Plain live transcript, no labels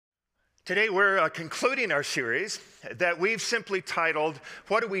Today we're concluding our series that we've simply titled,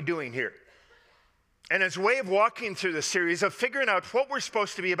 What Are We Doing Here? And as a way of walking through the series of figuring out what we're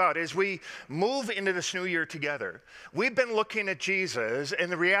supposed to be about as we move into this new year together, we've been looking at Jesus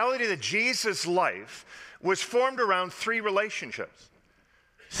and the reality that Jesus' life was formed around three relationships.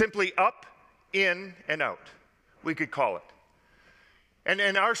 Simply up, in, and out, we could call it.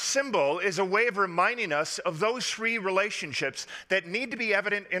 And our symbol is a way of reminding us of those three relationships that need to be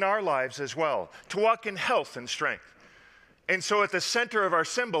evident in our lives as well, to walk in health and strength. And so at the center of our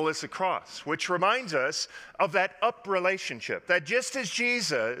symbol is the cross, which reminds us of that up relationship, that just as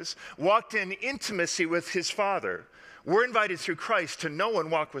Jesus walked in intimacy with his Father, we're invited through Christ to know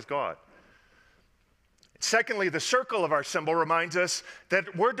and walk with God. Secondly, the circle of our symbol reminds us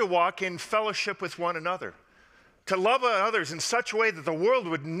that we're to walk in fellowship with one another. To love others in such a way that the world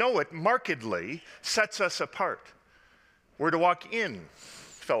would know it markedly sets us apart. We're to walk in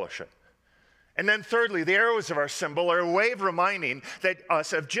fellowship. And then thirdly, the arrows of our symbol are a way of reminding that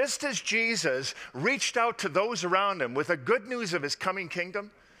us of just as Jesus reached out to those around him with the good news of his coming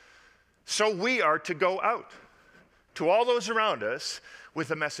kingdom, so we are to go out to all those around us with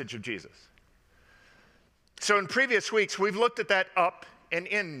the message of Jesus. So in previous weeks, we've looked at that up and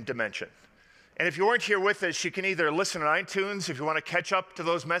in dimension. And if you weren't here with us, you can either listen on iTunes if you want to catch up to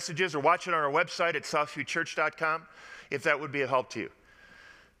those messages or watch it on our website at southviewchurch.com if that would be a help to you.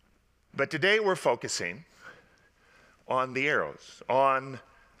 But today we're focusing on the arrows, on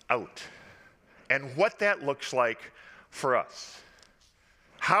out, and what that looks like for us.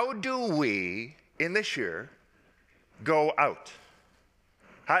 How do we, in this year, go out?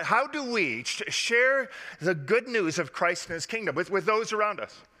 How do we share the good news of Christ and his kingdom with those around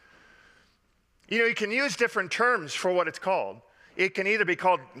us? You know, you can use different terms for what it's called. It can either be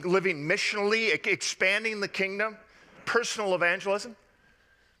called living missionally, expanding the kingdom, personal evangelism.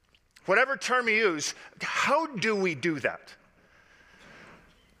 Whatever term you use, how do we do that?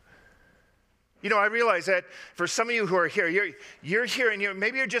 You know, I realize that for some of you who are here, you're here and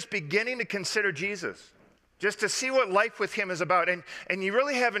maybe you're just beginning to consider Jesus, just to see what life with him is about. And you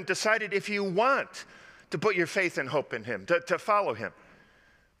really haven't decided if you want to put your faith and hope in him, to follow him.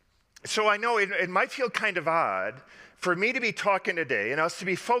 So I know it might feel kind of odd for me to be talking today and us to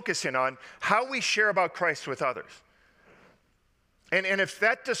be focusing on how we share about Christ with others. And if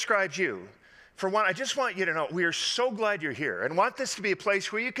that describes you, for one, I just want you to know we are so glad you're here and want this to be a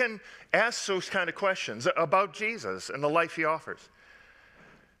place where you can ask those kind of questions about Jesus and the life he offers.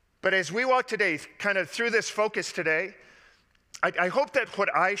 But as we walk today, kind of through this focus today, I hope that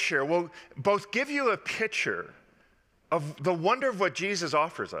what I share will both give you a picture of the wonder of what Jesus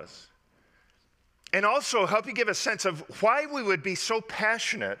offers us, and also help you give a sense of why we would be so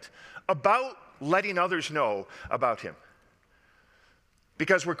passionate about letting others know about him.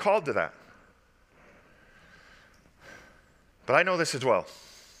 Because we're called to that. But I know this as well.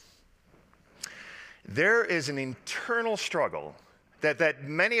 There is an internal struggle that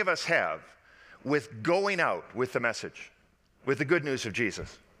many of us have with going out with the message, with the good news of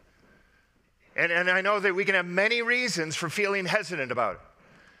Jesus. And I know that we can have many reasons for feeling hesitant about it.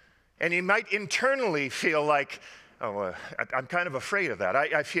 And you might internally feel like, I'm kind of afraid of that.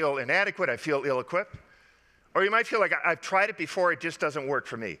 I feel inadequate. I feel ill-equipped. Or you might feel like, I've tried it before. It just doesn't work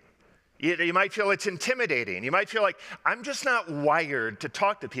for me. You might feel it's intimidating. You might feel like, I'm just not wired to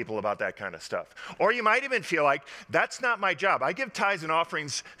talk to people about that kind of stuff. Or you might even feel like, that's not my job. I give tithes and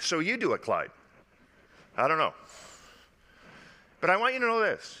offerings, so you do it, Clyde. I don't know. But I want you to know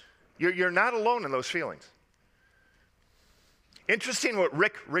this. You're not alone in those feelings. Interesting what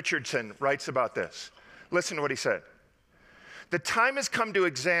Rick Richardson writes about this. Listen to what he said. The time has come to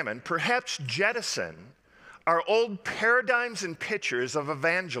examine, perhaps jettison, our old paradigms and pictures of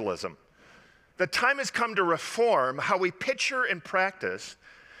evangelism. The time has come to reform how we picture and practice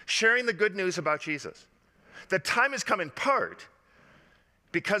sharing the good news about Jesus. The time has come in part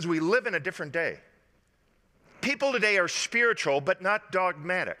because we live in a different day. People today are spiritual, but not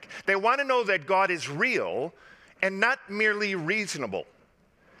dogmatic. They want to know that God is real and not merely reasonable.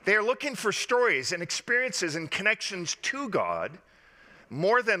 They are looking for stories and experiences and connections to God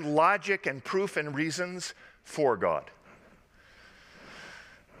more than logic and proof and reasons for God.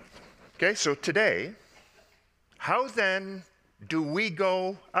 Okay, so today, how then do we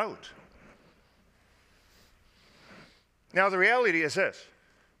go out? Now, the reality is this.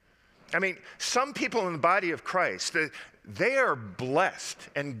 I mean, some people in the body of Christ, they are blessed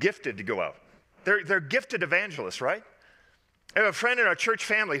and gifted to go out. They're gifted evangelists, right? I have a friend in our church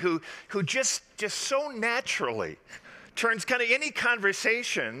family who just so naturally turns kind of any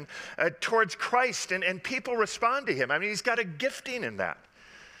conversation towards Christ, and people respond to him. I mean, he's got a gifting in that.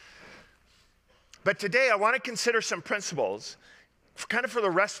 But today I want to consider some principles kind of for the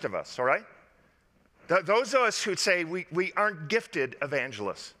rest of us, all right? Those of us who say we aren't gifted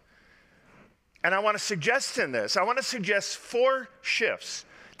evangelists. And I want to suggest in this, I want to suggest 4 shifts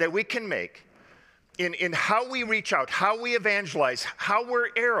that we can make in how we reach out, how we evangelize, how we're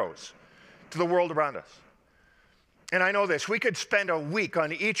arrows to the world around us. And I know this, we could spend a week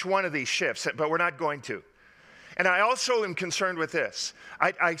on each one of these shifts, but we're not going to. And I also am concerned with this.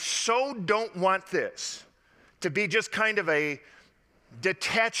 I so don't want this to be just kind of a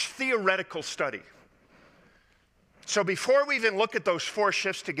detached theoretical study. So before we even look at those 4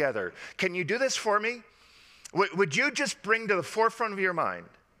 shifts together, can you do this for me? Would you just bring to the forefront of your mind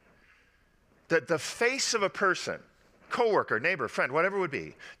that the face of a person, coworker, neighbor, friend, whatever it would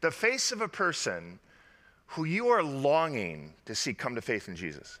be, the face of a person who you are longing to see come to faith in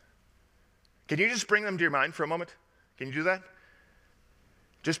Jesus? Can you just bring them to your mind for a moment? Can you do that?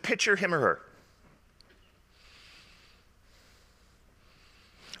 Just picture him or her.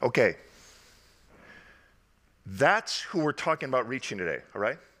 Okay. That's who we're talking about reaching today, all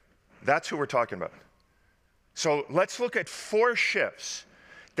right? That's who we're talking about. So let's look at 4 shifts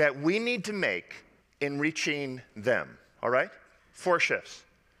that we need to make in reaching them, all right? 4 shifts.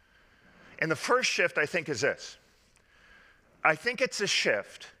 And the first shift, I think, is this. I think it's a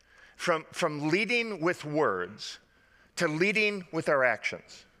shift from leading with words to leading with our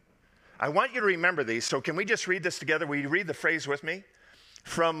actions. I want you to remember these, so can we just read this together? Will you read the phrase with me?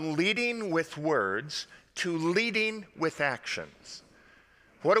 From leading with words to leading with actions.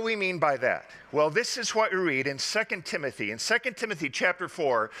 What do we mean by that? Well, this is what we read in 2 Timothy. In 2 Timothy chapter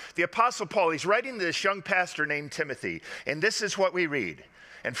 4, the Apostle Paul, he's writing to this young pastor named Timothy, and this is what we read.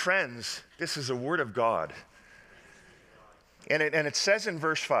 And friends, this is a word of God. And it says in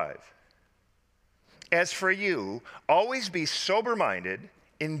verse 5, as for you, always be sober-minded,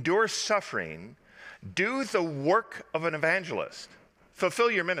 endure suffering, do the work of an evangelist,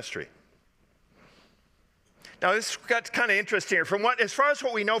 fulfill your ministry. Now, this got kind of interesting here. As far as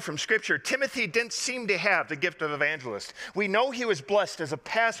what we know from Scripture, Timothy didn't seem to have the gift of evangelist. We know he was blessed as a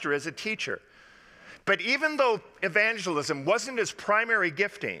pastor, as a teacher. But even though evangelism wasn't his primary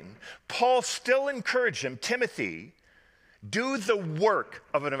gifting, Paul still encouraged him, Timothy, do the work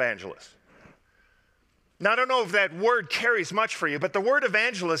of an evangelist. Now, I don't know if that word carries much for you, but the word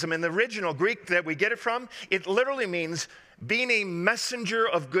evangelism in the original Greek that we get it from, it literally means being a messenger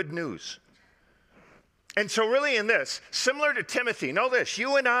of good news. And so really in this, similar to Timothy, know this,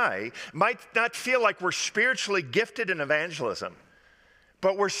 you and I might not feel like we're spiritually gifted in evangelism,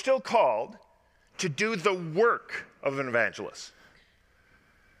 but we're still called to do the work of an evangelist.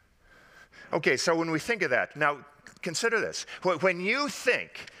 Okay, so when we think of that, now consider this. When you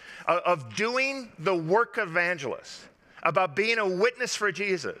think of doing the work of evangelist, about being a witness for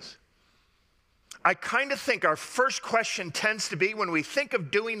Jesus, I kind of think our first question tends to be, when we think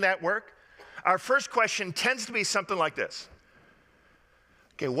of doing that work, our first question tends to be something like this.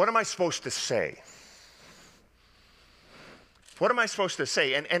 Okay, what am I supposed to say? What am I supposed to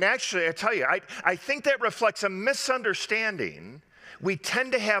say? And actually, I tell you, I think that reflects a misunderstanding we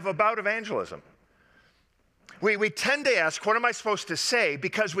tend to have about evangelism. We tend to ask, what am I supposed to say?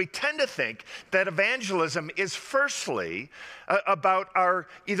 Because we tend to think that evangelism is firstly about our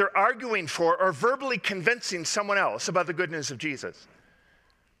either arguing for or verbally convincing someone else about the good news of Jesus.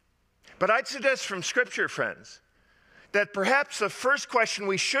 But I'd suggest from Scripture, friends, that perhaps the first question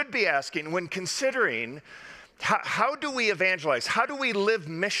we should be asking when considering how do we evangelize, how do we live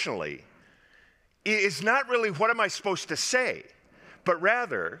missionally, is not really what am I supposed to say, but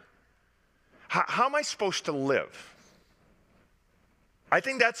rather, how am I supposed to live? I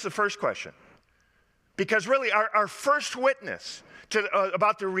think that's the first question. Because really, our first witness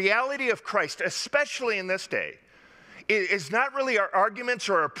about the reality of Christ, especially in this day, is not really our arguments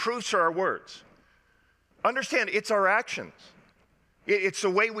or our proofs or our words. Understand, it's our actions. It's the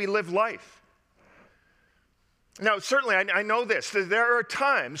way we live life. Now, certainly, I know this. There are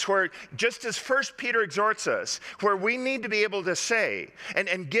times where, just as 1 Peter exhorts us, where we need to be able to say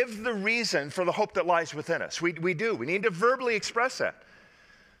and give the reason for the hope that lies within us. We do. We need to verbally express that.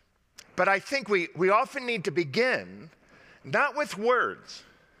 But I think we often need to begin not with words,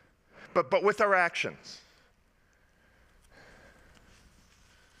 but with our actions.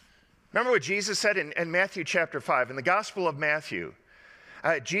 Remember what Jesus said in Matthew chapter 5, in the Gospel of Matthew?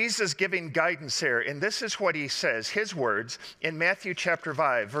 Jesus giving guidance here, and this is what he says, his words, in Matthew chapter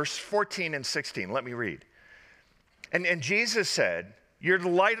 5, verse 14 and 16. Let me read. And Jesus said, you're the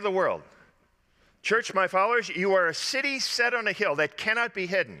light of the world. Church, my followers, you are a city set on a hill that cannot be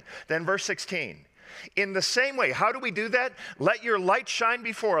hidden. Then verse 16. In the same way, how do we do that? Let your light shine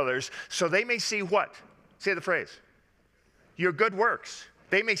before others so they may see what? Say the phrase. Your good works.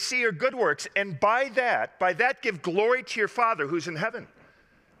 They may see your good works, and by that give glory to your Father who's in heaven.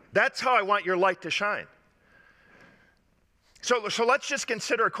 That's how I want your light to shine. So let's just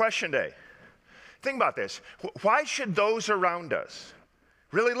consider a question today. Think about this. Why should those around us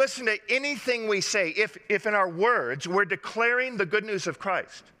really listen to anything we say if in our words we're declaring the good news of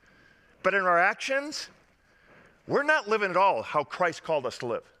Christ, but in our actions, we're not living at all how Christ called us to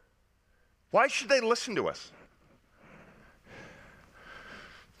live? Why should they listen to us?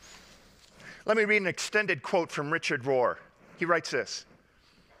 Let me read an extended quote from Richard Rohr. He writes this: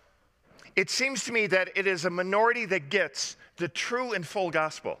 "It seems to me that it is a minority that gets the true and full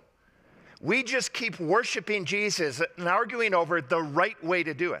gospel. We just keep worshiping Jesus and arguing over the right way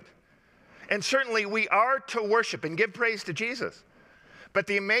to do it. And certainly we are to worship and give praise to Jesus. But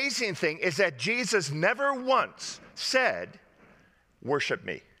the amazing thing is that Jesus never once said, 'Worship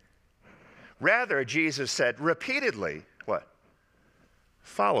me.' Rather, Jesus said repeatedly, what?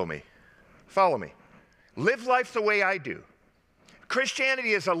 'Follow me. Follow me. Live life the way I do.'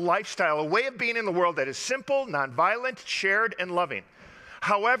 Christianity is a lifestyle, a way of being in the world that is simple, nonviolent, shared, and loving.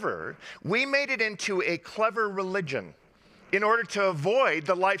 However, we made it into a clever religion in order to avoid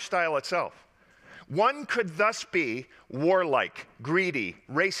the lifestyle itself. One could thus be warlike, greedy,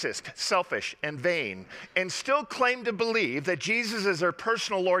 racist, selfish, and vain, and still claim to believe that Jesus is their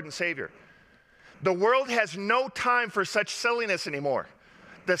personal Lord and Savior. The world has no time for such silliness anymore.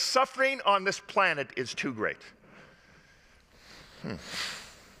 The suffering on this planet is too great."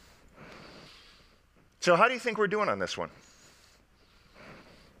 So how do you think we're doing on this one?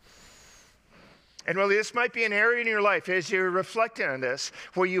 And really, this might be an area in your life as you're reflecting on this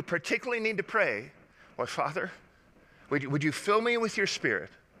where you particularly need to pray, well, Father, would you fill me with your Spirit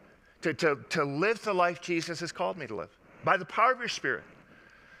to live the life Jesus has called me to live by the power of your Spirit?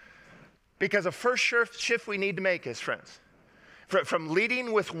 Because the first shift we need to make is, friends, from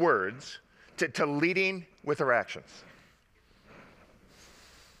leading with words to leading with our actions.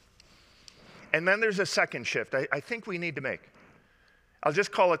 And then there's a second shift I think we need to make. I'll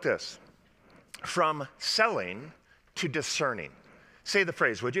just call it this: from selling to discerning. Say the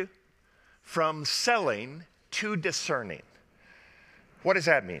phrase, would you? From selling to discerning. What does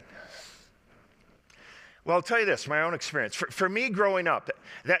that mean? Well, I'll tell you this, my own experience. For me growing up,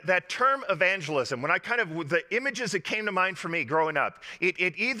 that term evangelism, when the images that came to mind for me growing up,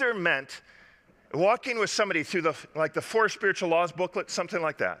 it either meant walking with somebody through the Four Spiritual Laws booklet, something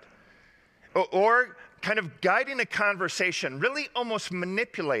like that, or kind of guiding a conversation, really almost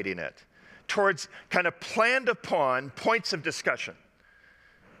manipulating it towards kind of planned upon points of discussion.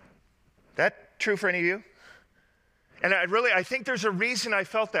 That true for any of you? And I think there's a reason I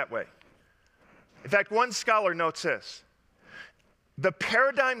felt that way. In fact, one scholar notes this: the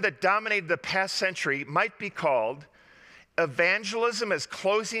paradigm that dominated the past century might be called evangelism as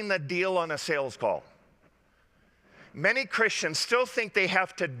closing the deal on a sales call. Many Christians still think they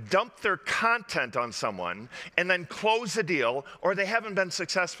have to dump their content on someone and then close the deal, or they haven't been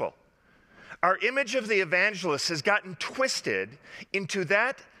successful. Our image of the evangelist has gotten twisted into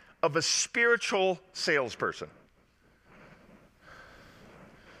that of a spiritual salesperson.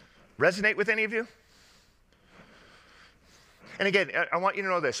 Resonate with any of you? And again, I want you to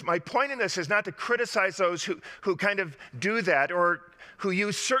know this. My point in this is not to criticize those who kind of do that or who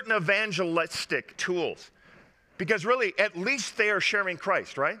use certain evangelistic tools. Because really, at least they are sharing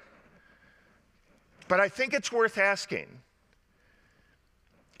Christ, right? But I think it's worth asking,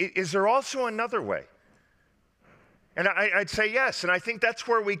 is there also another way? And I'd say yes, and I think that's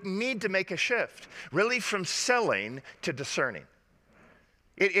where we need to make a shift, really from selling to discerning.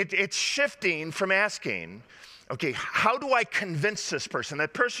 It's shifting from asking, okay, how do I convince this person?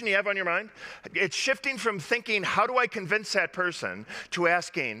 That person you have on your mind? It's shifting from thinking, how do I convince that person, to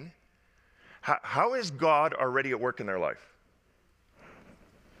asking, how is God already at work in their life?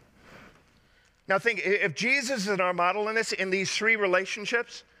 Now think, if Jesus is our model in these three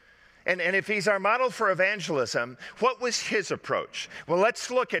relationships, and if he's our model for evangelism, what was his approach? Well,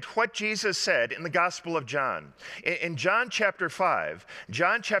 let's look at what Jesus said in the Gospel of John. In John chapter 5,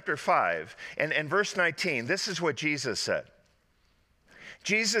 and verse 19, this is what Jesus said.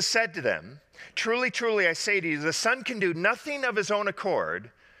 Jesus said to them, "Truly, truly, I say to you, the Son can do nothing of his own accord,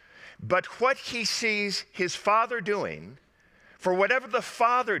 but what he sees his Father doing, for whatever the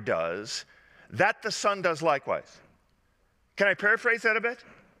Father does, that the Son does likewise." Can I paraphrase that a bit?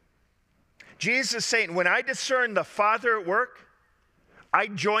 Jesus is saying, when I discern the Father at work, I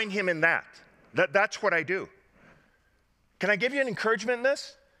join him in that. That's what I do. Can I give you an encouragement in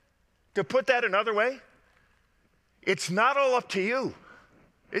this? To put that another way, it's not all up to you.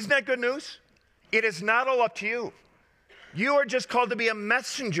 Isn't that good news? It is not all up to you. You are just called to be a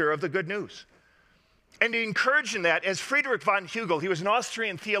messenger of the good news. And to encourage in that, as Friedrich von Hugel, he was an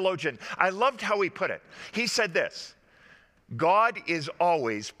Austrian theologian, I loved how he put it. He said this: God is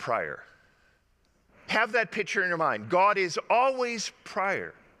always prior. Have that picture in your mind. God is always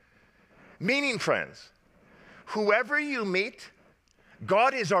prior. Meaning, friends, whoever you meet,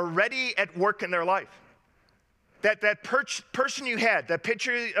 God is already at work in their life. That person you had, that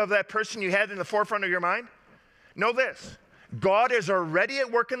picture of that person you had in the forefront of your mind, know this: God is already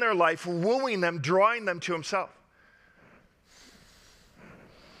at work in their life, wooing them, drawing them to himself.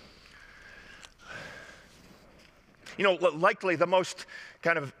 You know, likely the most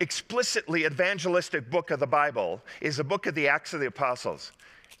kind of explicitly evangelistic book of the Bible is the book of the Acts of the Apostles.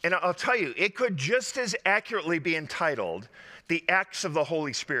 And I'll tell you, it could just as accurately be entitled the Acts of the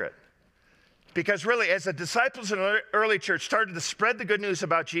Holy Spirit. Because really, as the disciples in the early church started to spread the good news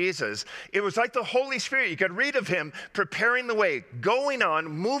about Jesus, it was like the Holy Spirit. You could read of him preparing the way, going on,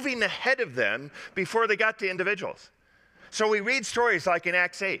 moving ahead of them before they got to individuals. So we read stories like in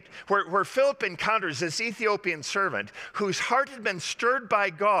Acts 8, where Philip encounters this Ethiopian servant whose heart had been stirred by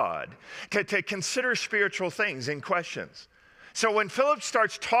God to consider spiritual things and questions. So when Philip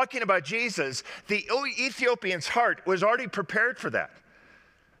starts talking about Jesus, the Ethiopian's heart was already prepared for that.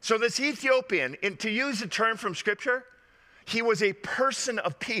 So this Ethiopian, to use a term from Scripture, he was a person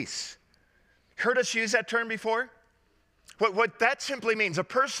of peace. Heard us use that term before? What that simply means, a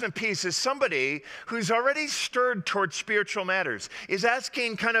person of peace, is somebody who's already stirred towards spiritual matters, is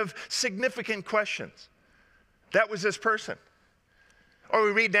asking kind of significant questions. That was this person. Or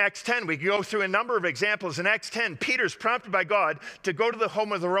we read in Acts 10, we go through a number of examples. In Acts 10, Peter's prompted by God to go to the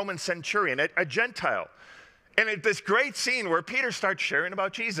home of the Roman centurion, a Gentile. And it's this great scene where Peter starts sharing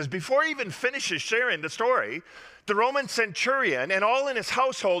about Jesus. Before he even finishes sharing the story, the Roman centurion and all in his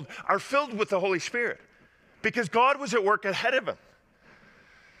household are filled with the Holy Spirit because God was at work ahead of him.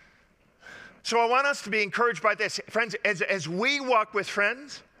 So I want us to be encouraged by this. Friends, as we walk with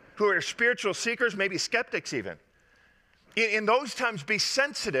friends who are spiritual seekers, maybe skeptics even, in those times, be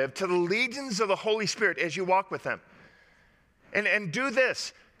sensitive to the leadings of the Holy Spirit as you walk with them. And do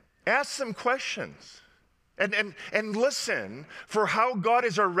this. Ask them questions. And listen for how God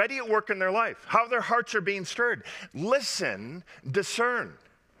is already at work in their life, how their hearts are being stirred. Listen, discern.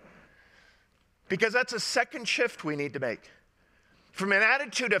 Because that's a second shift we need to make. From an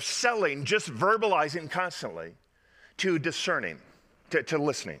attitude of selling, just verbalizing constantly, to discerning, to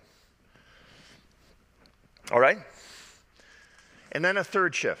listening. All right? And then a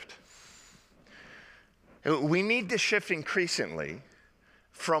third shift. We need to shift increasingly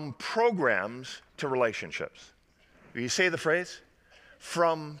from programs to relationships. You say the phrase?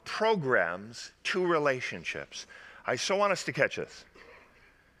 From programs to relationships. I so want us to catch this.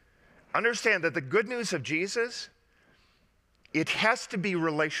 Understand that the good news of Jesus, it has to be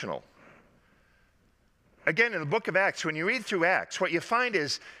relational. Again, in the book of Acts, when you read through Acts, what you find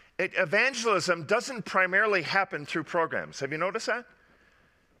is evangelism doesn't primarily happen through programs. Have you noticed that?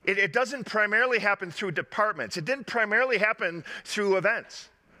 It doesn't primarily happen through departments. It didn't primarily happen through events.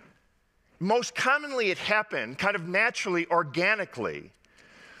 Most commonly, it happened kind of naturally, organically,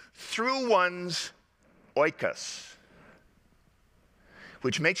 through one's oikos.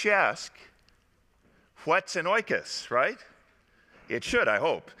 Which makes you ask, what's an oikos, right? It should, I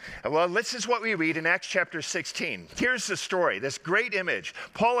hope. Well, this is what we read in Acts chapter 16. Here's the story, this great image.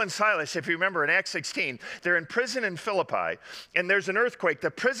 Paul and Silas, if you remember in Acts 16, they're in prison in Philippi, and there's an earthquake.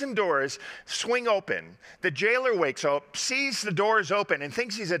 The prison doors swing open. The jailer wakes up, sees the doors open, and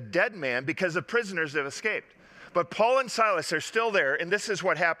thinks he's a dead man because the prisoners have escaped. But Paul and Silas are still there, and this is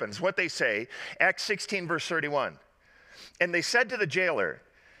what happens, what they say, Acts 16, verse 31. And they said to the jailer,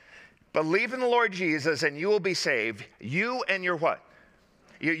 believe in the Lord Jesus and you will be saved, you and your what?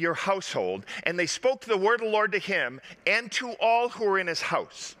 Your household. And they spoke the word of the Lord to him and to all who were in his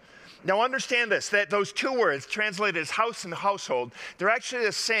house. Now understand this, that those two words translated as house and household, they're actually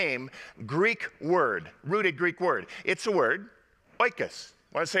the same Greek word, rooted Greek word. It's the word oikos.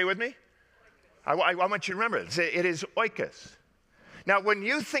 Want to say it with me? I want you to remember it. It is oikos. Now, when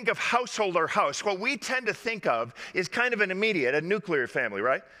you think of household or house, what we tend to think of is kind of an immediate, a nuclear family,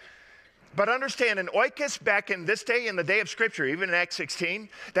 right? But understand, an oikos back in this day, in the day of Scripture, even in Acts 16,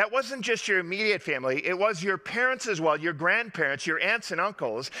 that wasn't just your immediate family. It was your parents as well, your grandparents, your aunts and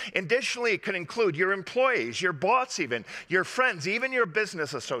uncles. Additionally, it could include your employees, your boss even, your friends, even your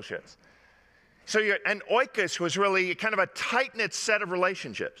business associates. So an oikos was really kind of a tight-knit set of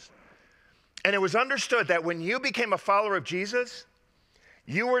relationships. And it was understood that when you became a follower of Jesus,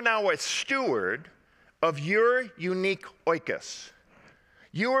 You are now a steward of your unique oikos.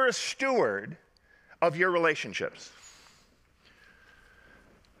 You are a steward of your relationships.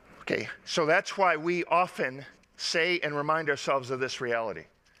 Okay, so that's why we often say and remind ourselves of this reality.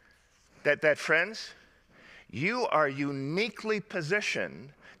 That friends, you are uniquely positioned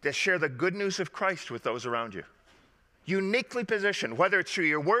to share the good news of Christ with those around you. Uniquely positioned, whether it's through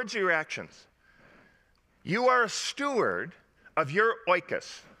your words or your actions. You are a steward of your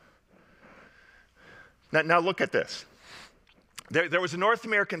oikos. Now look at this. There was a North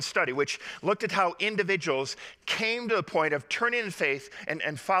American study which looked at how individuals came to the point of turning in faith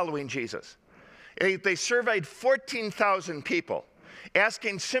and following Jesus. They surveyed 14,000 people,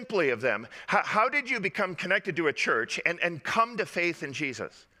 asking simply of them, how did you become connected to a church and come to faith in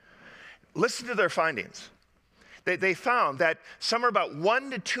Jesus? Listen to their findings. They found that somewhere about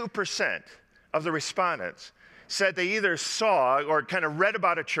 1% to 2% of the respondents said they either saw or kind of read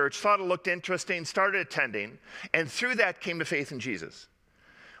about a church, thought it looked interesting, started attending, and through that came to faith in Jesus.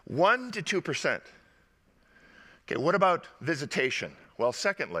 1% to 2%. Okay, what about visitation? Well,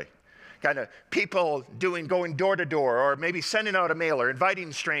 secondly, kind of people going door to door or maybe sending out a mailer,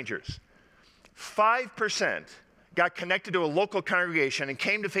 inviting strangers. 5% got connected to a local congregation and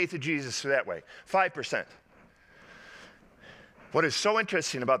came to faith in Jesus that way. 5%. What is so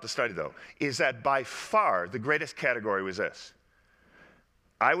interesting about the study, though, is that by far the greatest category was this.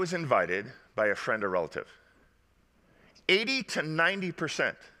 I was invited by a friend or relative. 80 to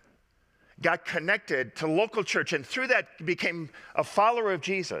 90% got connected to local church and through that became a follower of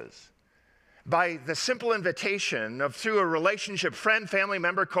Jesus by the simple invitation of through a relationship, friend, family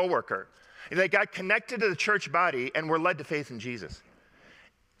member, coworker. They got connected to the church body and were led to faith in Jesus.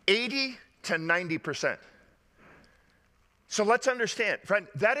 80 to 90%. So let's understand, friend,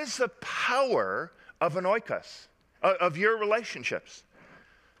 that is the power of an oikos, of your relationships.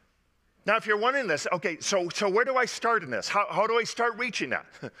 Now, if you're wondering this, okay, so where do I start in this? How do I start reaching that?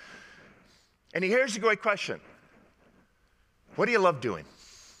 And here's a great question. What do you love doing?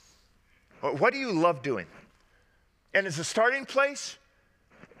 What do you love doing? And as a starting place,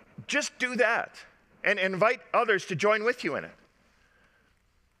 just do that and invite others to join with you in it.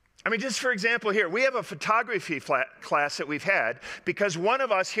 I mean, just for example here, we have a photography class that we've had because one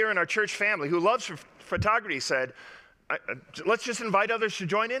of us here in our church family who loves photography said, let's just invite others to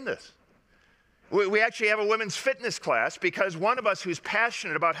join in this. We actually have a women's fitness class because one of us who's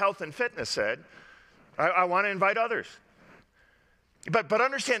passionate about health and fitness said, I want to invite others. But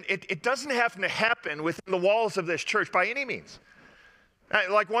understand, it doesn't have to happen within the walls of this church by any means.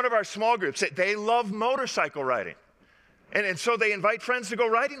 Like one of our small groups, they love motorcycle riding. And so they invite friends to go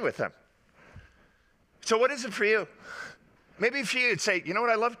riding with them. So what is it for you? Maybe for you, you'd say, you know what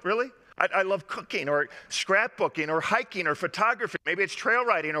I love, really? I love cooking or scrapbooking or hiking or photography. Maybe it's trail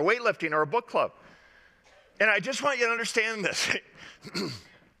riding or weightlifting or a book club. And I just want you to understand this.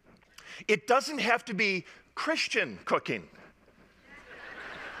 It doesn't have to be Christian cooking.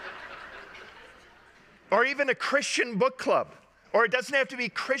 Or even a Christian book club. Or it doesn't have to be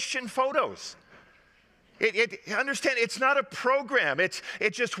Christian photos. Understand, it's not a program. It's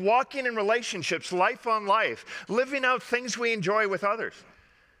just walking in relationships, life on life, living out things we enjoy with others.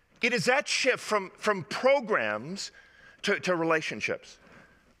 It is that shift from programs to relationships.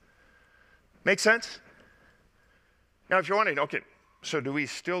 Make sense? Now, if you're wondering, okay, so do we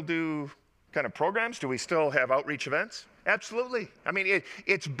still do kind of programs? Do we still have outreach events? Absolutely. I mean,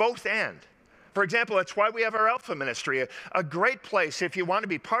 it's both and. For example, that's why we have our Alpha Ministry, a great place if you want to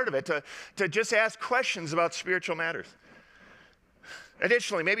be part of it to just ask questions about spiritual matters.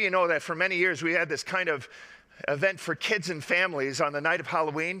 Additionally, maybe you know that for many years we had this kind of event for kids and families on the night of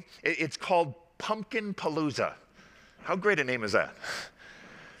Halloween. It's called Pumpkin Palooza. How great a name is that?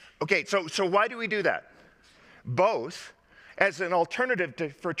 Okay, so why do we do that? Both as an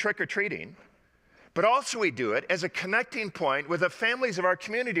alternative for trick-or-treating, but also we do it as a connecting point with the families of our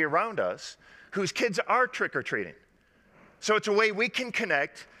community around us whose kids are trick-or-treating. So it's a way we can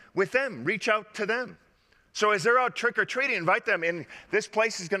connect with them, reach out to them. So as they're out trick-or-treating, invite them in. This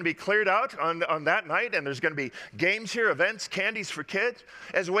place is going to be cleared out on that night, and there's going to be games here, events, candies for kids,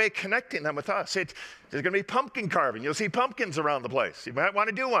 as a way of connecting them with us. There's going to be pumpkin carving. You'll see pumpkins around the place. You might want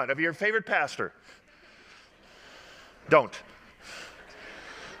to do one of your favorite pastor. Don't.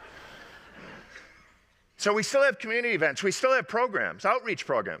 So we still have community events. We still have programs, outreach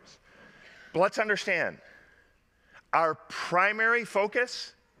programs. But let's understand, our primary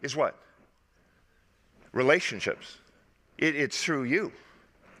focus is what? Relationships. It's through you.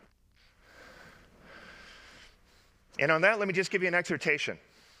 And on that, let me just give you an exhortation.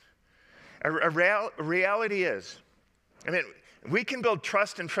 A reality is, I mean, We can build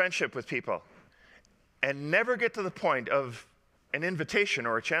trust and friendship with people and never get to the point of an invitation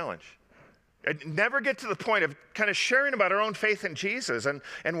or a challenge. And never get to the point of kind of sharing about our own faith in Jesus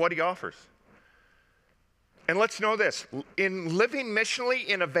and what he offers. And let's know this, in living missionally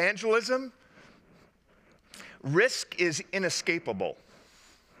in evangelism, risk is inescapable.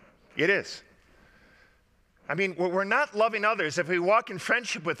 It is. I mean, we're not loving others if we walk in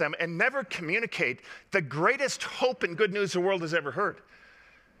friendship with them and never communicate the greatest hope and good news the world has ever heard.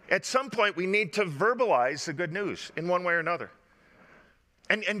 At some point, we need to verbalize the good news in one way or another.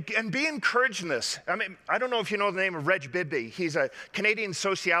 And be encouraged in this. I mean, I don't know if you know the name of Reg Bibby. He's a Canadian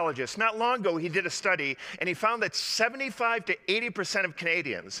sociologist. Not long ago, he did a study, and he found that 75 to 80% of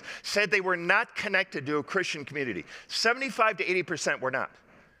Canadians said they were not connected to a Christian community. 75 to 80% were not.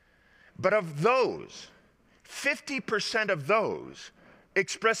 But of those, 50% of those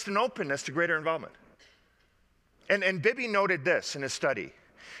expressed an openness to greater involvement. And Bibby noted this in his study.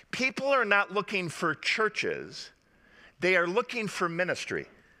 People are not looking for churches. They are looking for ministry,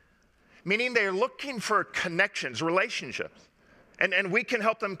 meaning they are looking for connections, relationships, and we can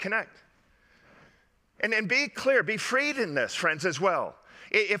help them connect. And be clear, be freed in this, friends, as well.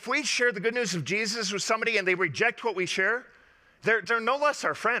 If we share the good news of Jesus with somebody and they reject what we share, they're no less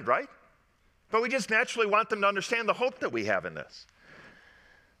our friend, right? But we just naturally want them to understand the hope that we have in this.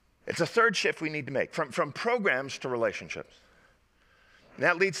 It's a third shift we need to make, from programs to relationships. And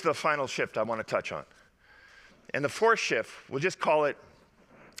that leads to the final shift I want to touch on. And the fourth shift, we'll just call it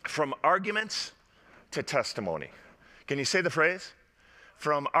from arguments to testimony. Can you say the phrase?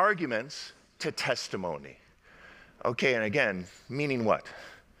 From arguments to testimony. Okay, and again, meaning what?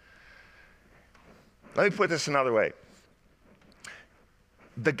 Let me put this another way.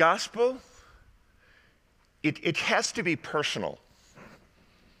 The gospel, it has to be personal.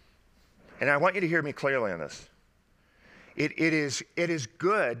 And I want you to hear me clearly on this. It is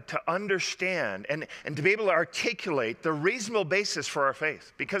good to understand and to be able to articulate the reasonable basis for our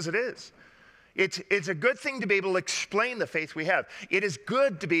faith, because it is. It's a good thing to be able to explain the faith we have. It is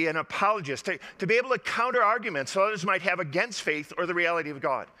good to be an apologist, to be able to counter arguments that others might have against faith or the reality of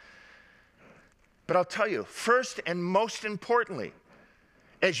God. But I'll tell you, first and most importantly,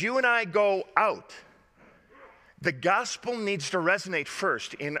 as you and I go out, the gospel needs to resonate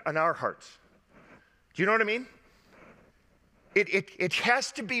first in our hearts. Do you know what I mean? It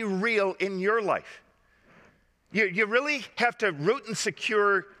has to be real in your life. You really have to root and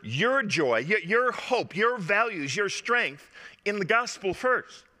secure your joy, your hope, your values, your strength in the gospel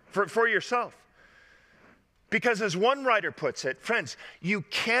first, for yourself. Because as one writer puts it, friends, you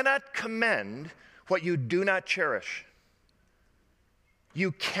cannot commend what you do not cherish.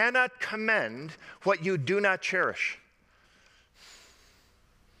 You cannot commend what you do not cherish.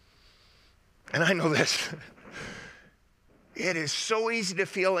 And I know this. It is so easy to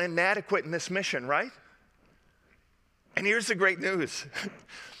feel inadequate in this mission, right? And here's the great news.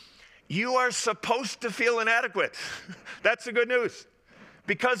 You are supposed to feel inadequate. That's the good news.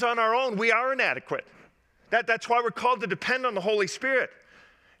 Because on our own, we are inadequate. That's why we're called to depend on the Holy Spirit.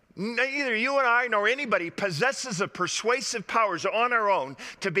 Neither you and I nor anybody possesses the persuasive powers on our own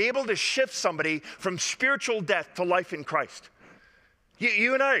to be able to shift somebody from spiritual death to life in Christ.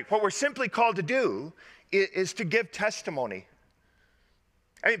 You and I, what we're simply called to do is to give testimony.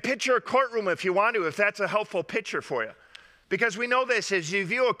 I mean, picture a courtroom if you want to, if that's a helpful picture for you. Because we know this, as you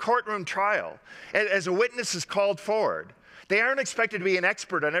view a courtroom trial, as a witness is called forward, they aren't expected to be an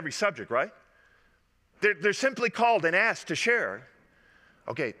expert on every subject, right? They're simply called and asked to share.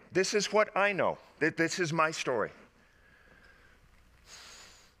 Okay, this is what I know. This is my story.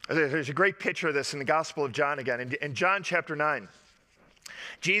 There's a great picture of this in the Gospel of John again. In John chapter 9,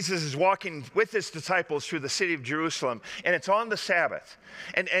 Jesus is walking with his disciples through the city of Jerusalem, and it's on the Sabbath.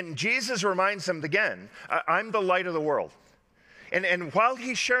 And Jesus reminds them again, I'm the light of the world. And while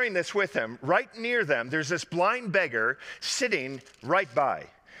he's sharing this with them, right near them, there's this blind beggar sitting right by.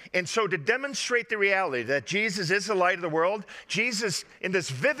 And so to demonstrate the reality that Jesus is the light of the world, Jesus, in this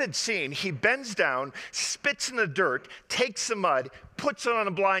vivid scene, he bends down, spits in the dirt, takes the mud, puts it on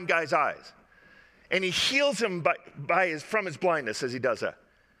a blind guy's eyes. And he heals him from his blindness as he does that.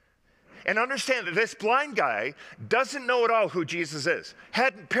 And understand that this blind guy doesn't know at all who Jesus is.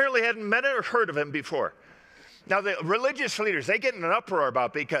 Apparently hadn't met or heard of him before. Now the religious leaders, they get in an uproar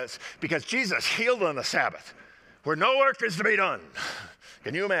about because Jesus healed on the Sabbath, where no work is to be done.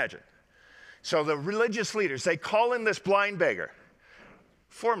 Can you imagine? So the religious leaders, they call in this blind beggar,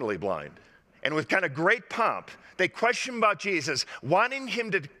 formerly blind, and with kind of great pomp, they question about Jesus, wanting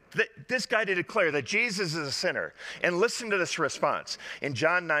him this guy to declare that Jesus is a sinner. And listen to this response in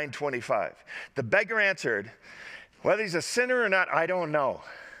John 9:25. The beggar answered, Whether he's a sinner or not, I don't know.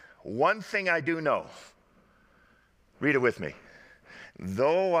 One thing I do know. Read it with me.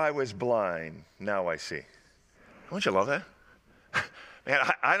 Though I was blind, now I see. Don't you love that? Man,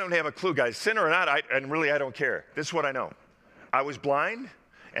 I don't have a clue, guys. Sinner or not, and really I don't care. This is what I know. I was blind,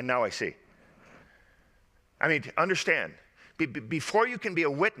 and now I see. I mean, understand, before you can be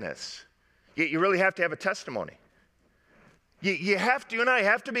a witness, you really have to have a testimony. You and I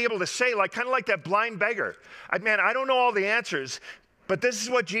have to be able to say, kind of like that blind beggar, man, I don't know all the answers, but this is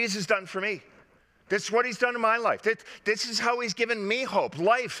what Jesus has done for me. This is what he's done in my life. This is how he's given me hope,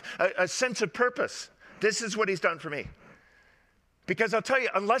 life, a sense of purpose. This is what he's done for me. Because I'll tell you,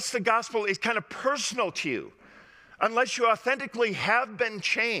 unless the gospel is kind of personal to you, unless you authentically have been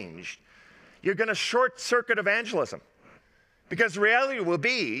changed, you're going to short circuit evangelism. Because the reality will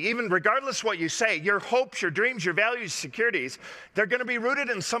be, even regardless of what you say, your hopes, your dreams, your values, securities, they're going to be rooted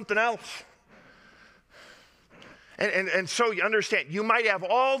in something else. And so you understand, you might have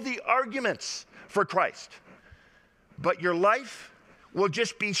all the arguments for Christ, but your life will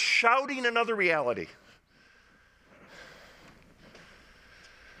just be shouting another reality.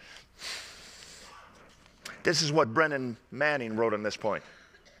 This is what Brennan Manning wrote on this point.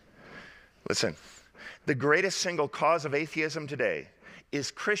 Listen, the greatest single cause of atheism today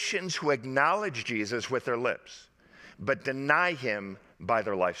is Christians who acknowledge Jesus with their lips, but deny him by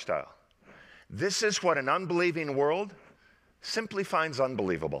their lifestyle. This is what an unbelieving world simply finds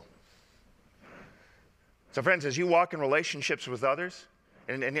unbelievable. So friends, as you walk in relationships with others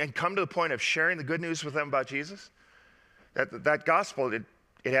and come to the point of sharing the good news with them about Jesus, that gospel,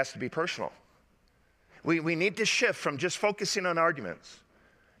 it has to be personal. We need to shift from just focusing on arguments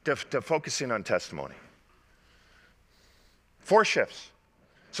to focusing on testimony. 4 shifts.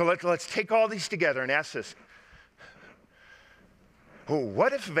 So let's take all these together and ask this.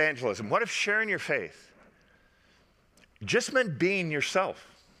 What if evangelism, what if sharing your faith just meant being yourself?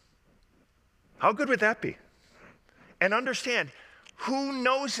 How good would that be? And understand, who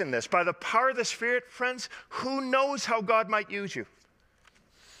knows in this, by the power of the Spirit, friends, who knows how God might use you?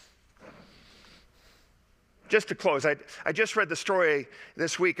 Just to close, I just read the story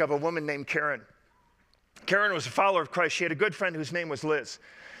this week of a woman named Karen. Karen was a follower of Christ. She had a good friend whose name was Liz.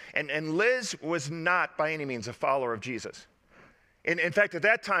 And Liz was not by any means a follower of Jesus. In fact, at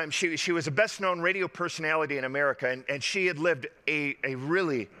that time, she was the best-known radio personality in America, and she had lived a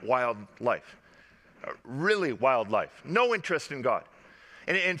really wild life. A really wild life. No interest in God.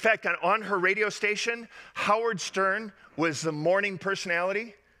 And in fact, on her radio station, Howard Stern was the morning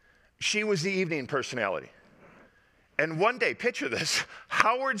personality. She was the evening personality. And one day, picture this,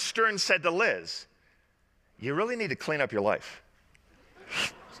 Howard Stern said to Liz, "You really need to clean up your life."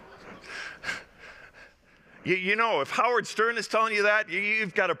 You know, if Howard Stern is telling you that,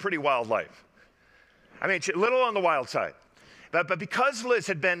 you've got a pretty wild life. I mean, a little on the wild side. But because Liz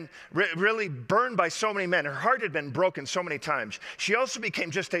had been really burned by so many men, her heart had been broken so many times, she also became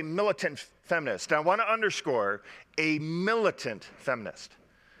just a militant feminist. And I want to underscore, a militant feminist.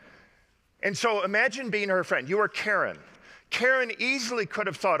 And so imagine being her friend. You are Karen. Karen easily could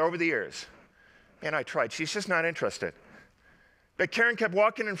have thought over the years, man, I tried. She's just not interested. But Karen kept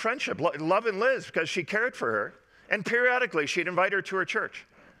walking in friendship, loving Liz because she cared for her. And periodically, she'd invite her to her church.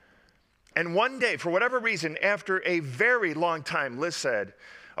 And one day, for whatever reason, after a very long time, Liz said,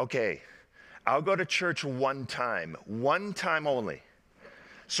 okay, I'll go to church one time only.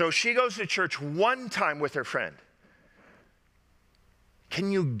 So she goes to church one time with her friend.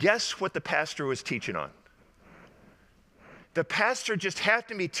 Can you guess what the pastor was teaching on? The pastor just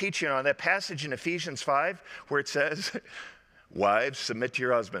happened to be teaching on that passage in Ephesians 5 where it says, wives, submit to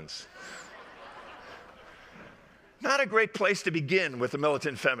your husbands. Not a great place to begin with a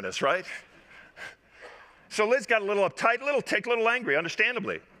militant feminist, right? So Liz got a little uptight, a little ticked, a little angry,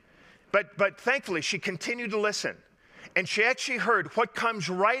 understandably. But thankfully, she continued to listen. And she actually heard what comes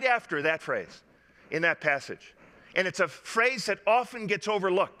right after that phrase in that passage. And it's a phrase that often gets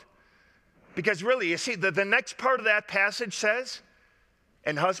overlooked. Because really, you see, the next part of that passage says,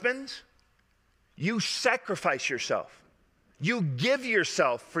 and husbands, you sacrifice yourself. You give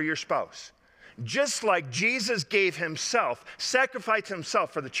yourself for your spouse. Just like Jesus gave himself, sacrificed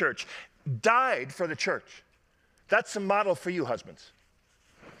himself for the church, died for the church. That's the model for you, husbands.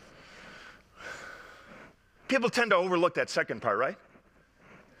 People tend to overlook that second part, right?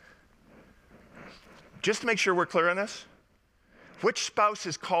 Just to make sure we're clear on this, which spouse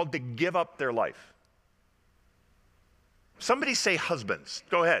is called to give up their life? Somebody say husbands.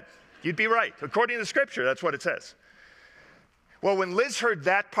 Go ahead. You'd be right. According to the scripture, that's what it says. Well, when Liz heard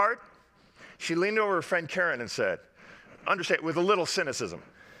that part, she leaned over her friend Karen and said, understand, with a little cynicism,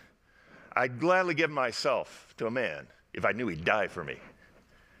 I'd gladly give myself to a man if I knew he'd die for me.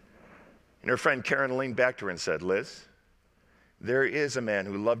 And her friend Karen leaned back to her and said, Liz, there is a man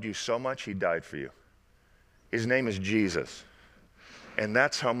who loved you so much he died for you. His name is Jesus. And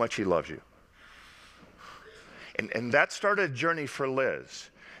that's how much he loves you. And that started a journey for Liz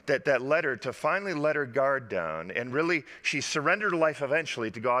that led her to finally let her guard down. And really, she surrendered her life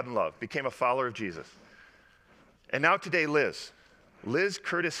eventually to God in love, became a follower of Jesus. And now today, Liz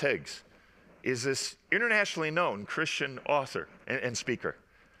Curtis Higgs, is this internationally known Christian author and speaker.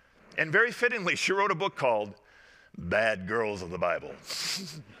 And very fittingly, she wrote a book called Bad Girls of the Bible.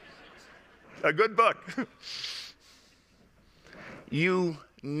 A good book. You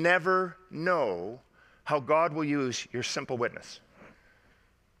never know how God will use your simple witness.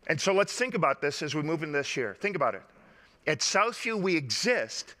 And so let's think about this as we move in this year. Think about it. At Southview, we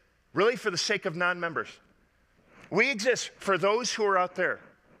exist really for the sake of non-members. We exist for those who are out there,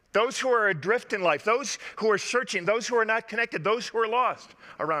 those who are adrift in life, those who are searching, those who are not connected, those who are lost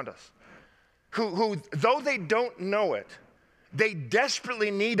around us, who though they don't know it, they desperately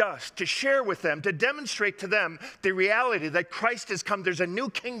need us to share with them, to demonstrate to them the reality that Christ has come. There's a new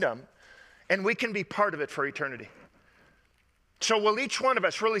kingdom, and we can be part of it for eternity. So will each one of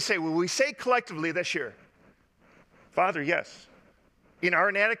us really say, will we say collectively this year, Father, yes, in our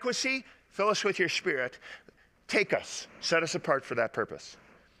inadequacy, fill us with your Spirit. Take us, set us apart for that purpose.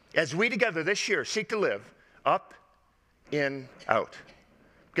 As we together this year seek to live up, in, out.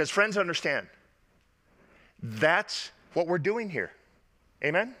 Because friends, understand, that's what we're doing here.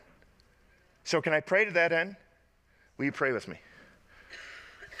 Amen? So can I pray to that end? Will you pray with me?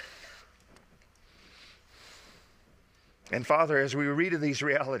 And Father, as we read of these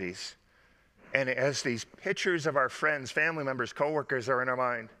realities, and as these pictures of our friends, family members, coworkers are in our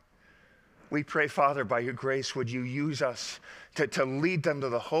mind, we pray, Father, by your grace, would you use us to lead them to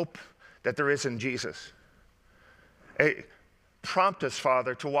the hope that there is in Jesus. Prompt us,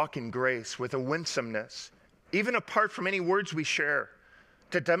 Father, to walk in grace with a winsomeness, even apart from any words we share,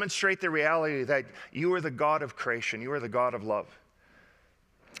 to demonstrate the reality that you are the God of creation, you are the God of love.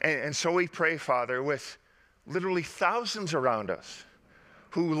 And so we pray, Father, with literally thousands around us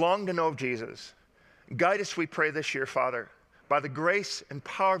who long to know Jesus. Guide us, we pray this year, Father, by the grace and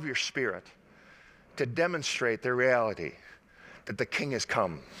power of your Spirit, to demonstrate the reality that the King has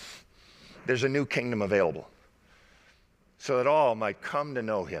come. There's a new kingdom available, so that all might come to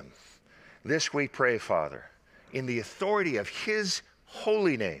know him. This we pray, Father, in the authority of his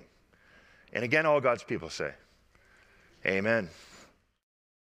holy name. And again, all God's people say, amen.